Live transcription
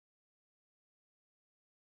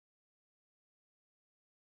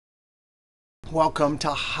Welcome to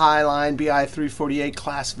Highline BI 348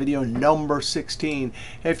 class video number 16.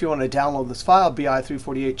 Hey, if you want to download this file, BI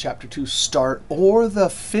 348 Chapter 2 Start or the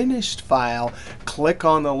finished file, click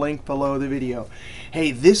on the link below the video.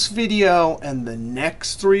 Hey, this video and the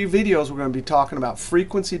next three videos, we're going to be talking about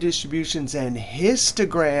frequency distributions and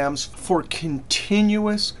histograms for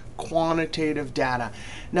continuous quantitative data.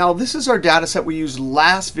 Now, this is our data set we used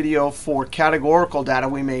last video for categorical data.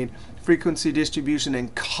 We made frequency distribution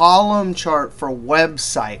and column chart for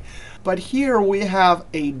website. But here we have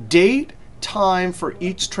a date, time for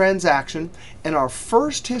each transaction. And our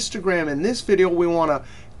first histogram in this video, we want to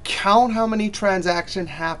count how many transactions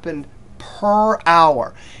happened per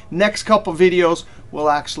hour. Next couple videos, we'll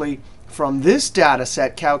actually, from this data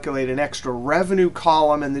set, calculate an extra revenue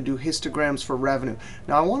column and then do histograms for revenue.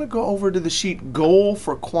 Now, I want to go over to the sheet goal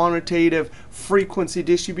for quantitative frequency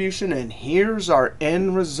distribution, and here's our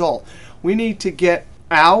end result. We need to get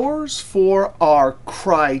hours for our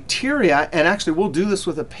criteria, and actually, we'll do this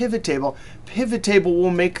with a pivot table. Pivot table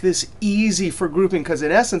will make this easy for grouping because,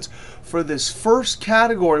 in essence, for this first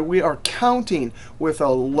category, we are counting with a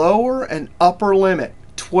lower and upper limit.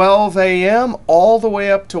 12 a.m. all the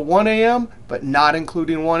way up to 1 a.m., but not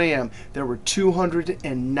including 1 a.m. There were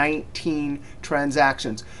 219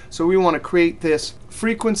 transactions. So we want to create this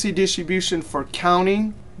frequency distribution for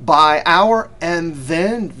counting by hour and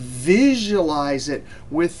then visualize it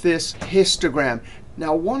with this histogram.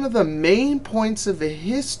 Now, one of the main points of a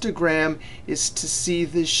histogram is to see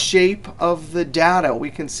the shape of the data.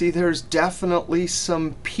 We can see there's definitely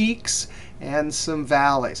some peaks and some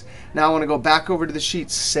valleys. Now, I want to go back over to the sheet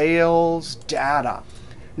sales data.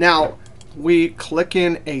 Now, we click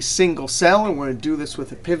in a single cell, and we're going to do this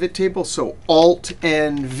with a pivot table. So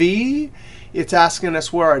Alt-N-V. It's asking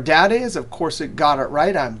us where our data is. Of course, it got it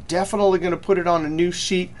right. I'm definitely going to put it on a new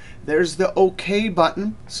sheet. There's the OK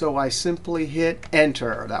button. So I simply hit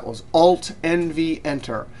Enter. That was Alt-N-V,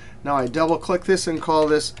 Enter. Now I double click this and call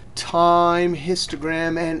this time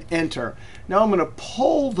histogram and Enter. Now I'm going to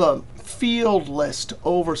pull the field list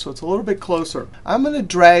over so it's a little bit closer. I'm going to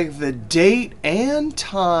drag the date and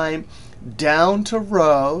time down to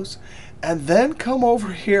rows, and then come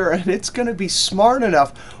over here, and it's going to be smart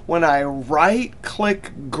enough when I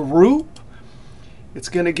right-click Group, it's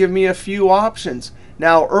going to give me a few options.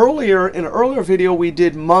 Now, in an earlier video, we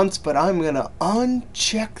did months, but I'm going to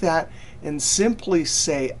uncheck that and simply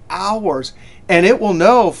say hours, and it will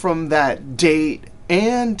know from that date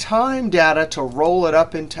and time data to roll it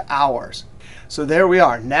up into hours. So there we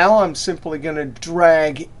are. Now I'm simply going to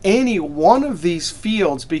drag any one of these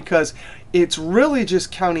fields because it's really just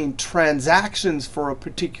counting transactions for a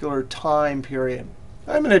particular time period.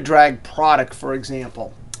 I'm going to drag product, for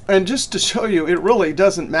example. And just to show you, it really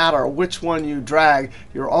doesn't matter which one you drag.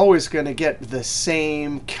 You're always going to get the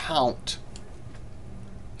same count.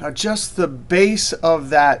 Now, just the base of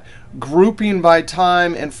that grouping by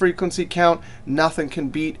time and frequency count, nothing can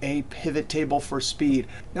beat a pivot table for speed.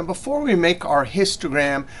 Now, before we make our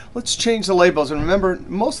histogram, let's change the labels. And remember,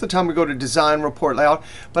 most of the time we go to Design, Report, Layout.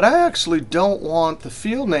 But I actually don't want the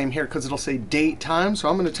field name here because it'll say date, time. So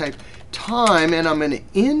I'm going to type time, and I'm going to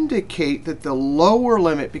indicate that the lower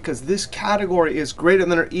limit, because this category is greater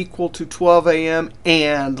than or equal to 12 a.m.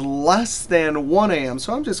 and less than 1 a.m.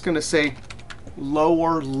 So I'm just going to say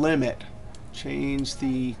lower limit. Change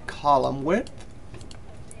the column width,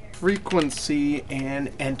 frequency, and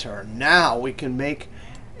Enter. Now we can make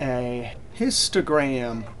a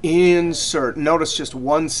histogram. Insert. Notice just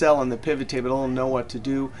one cell in the pivot table. It'll know what to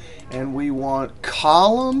do. And we want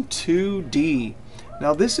column 2D.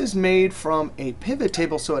 Now, this is made from a pivot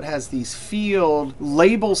table, so it has these field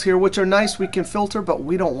labels here, which are nice. We can filter, but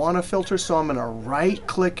we don't want to filter. So I'm going to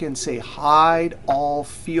right-click and say Hide All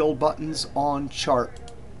Field Buttons on Chart.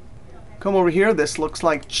 Come over here. This looks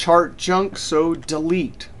like chart junk, so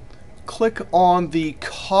delete. Click on the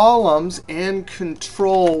columns and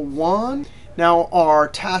Control 1. Now, our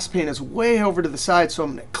task pane is way over to the side, so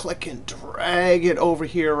I'm going to click and drag it over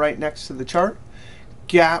here right next to the chart.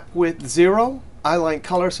 Gap width 0. I like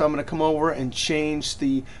color, so I'm going to come over and change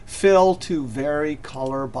the fill to vary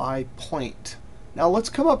color by point. Now let's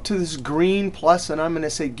come up to this green plus, and I'm going to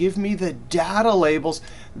say, give me the data labels.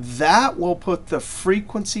 That will put the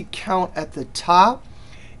frequency count at the top.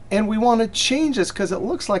 And we want to change this because it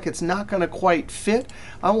looks like it's not going to quite fit.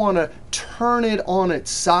 I want to turn it on its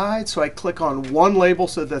side. So I click on one label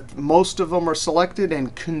so that most of them are selected,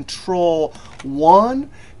 and Control 1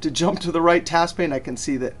 to jump to the right task pane. I can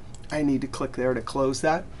see that I need to click there to close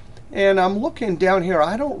that. And I'm looking down here.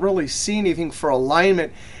 I don't really see anything for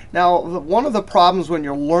alignment. Now, one of the problems when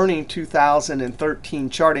you're learning 2013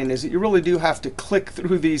 charting is that you really do have to click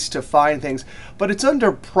through these to find things. But it's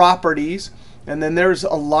under Properties, and then there's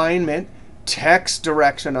Alignment, Text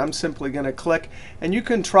Direction. I'm simply going to click. And you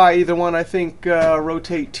can try either one. I think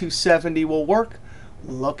Rotate 270 will work.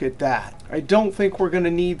 Look at that. I don't think we're going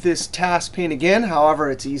to need this task pane again. However,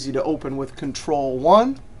 it's easy to open with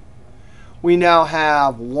Control-1. We now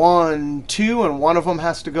have 1, 2, and one of them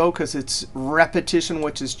has to go because it's repetition,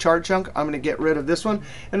 which is chart chunk. I'm going to get rid of this one.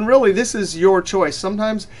 And really, this is your choice.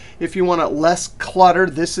 Sometimes if you want it less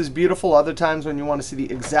cluttered, this is beautiful. Other times when you want to see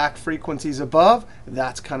the exact frequencies above,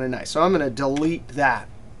 that's kind of nice. So I'm going to delete that.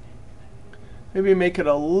 Maybe make it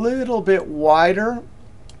a little bit wider.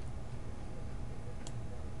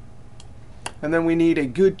 And then we need a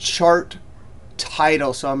good chart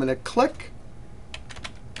title. So I'm going to click.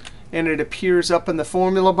 And it appears up in the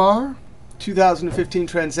formula bar, 2015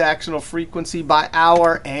 transactional frequency by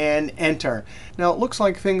hour, and enter. Now, it looks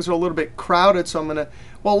like things are a little bit crowded, so I'm going to,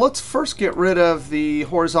 well, let's first get rid of the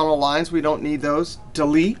horizontal lines. We don't need those.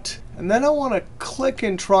 Delete. And then I want to click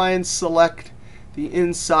and try and select the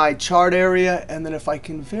inside chart area. And then if I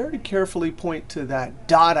can very carefully point to that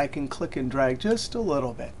dot, I can click and drag just a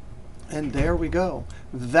little bit. And there we go.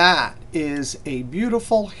 That is a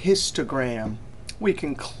beautiful histogram. We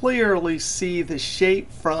can clearly see the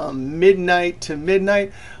shape from midnight to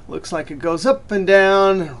midnight. Looks like it goes up and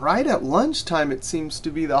down. Right at lunchtime, it seems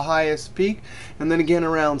to be the highest peak. And then again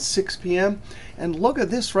around 6 p.m. And look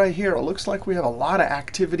at this right here. It looks like we have a lot of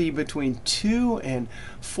activity between 2 and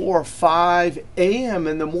 4 or 5 a.m.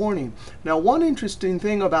 in the morning. Now, one interesting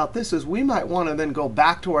thing about this is we might want to then go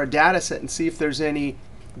back to our data set and see if there's any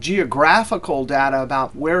geographical data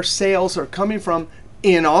about where sales are coming from.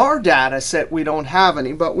 In our data set, we don't have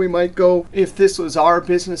any, but we might go, if this was our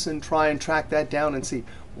business, and try and track that down and see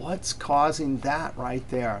what's causing that right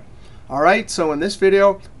there. All right, so in this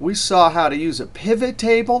video, we saw how to use a pivot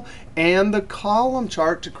table and the column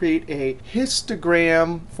chart to create a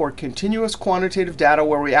histogram for continuous quantitative data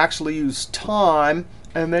where we actually use time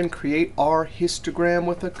and then create our histogram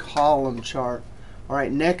with a column chart. All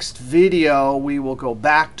right, next video, we will go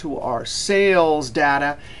back to our sales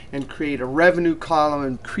data and create a revenue column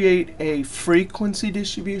and create a frequency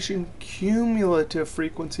distribution, cumulative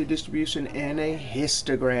frequency distribution, and a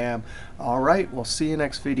histogram. All right, we'll see you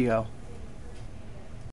next video.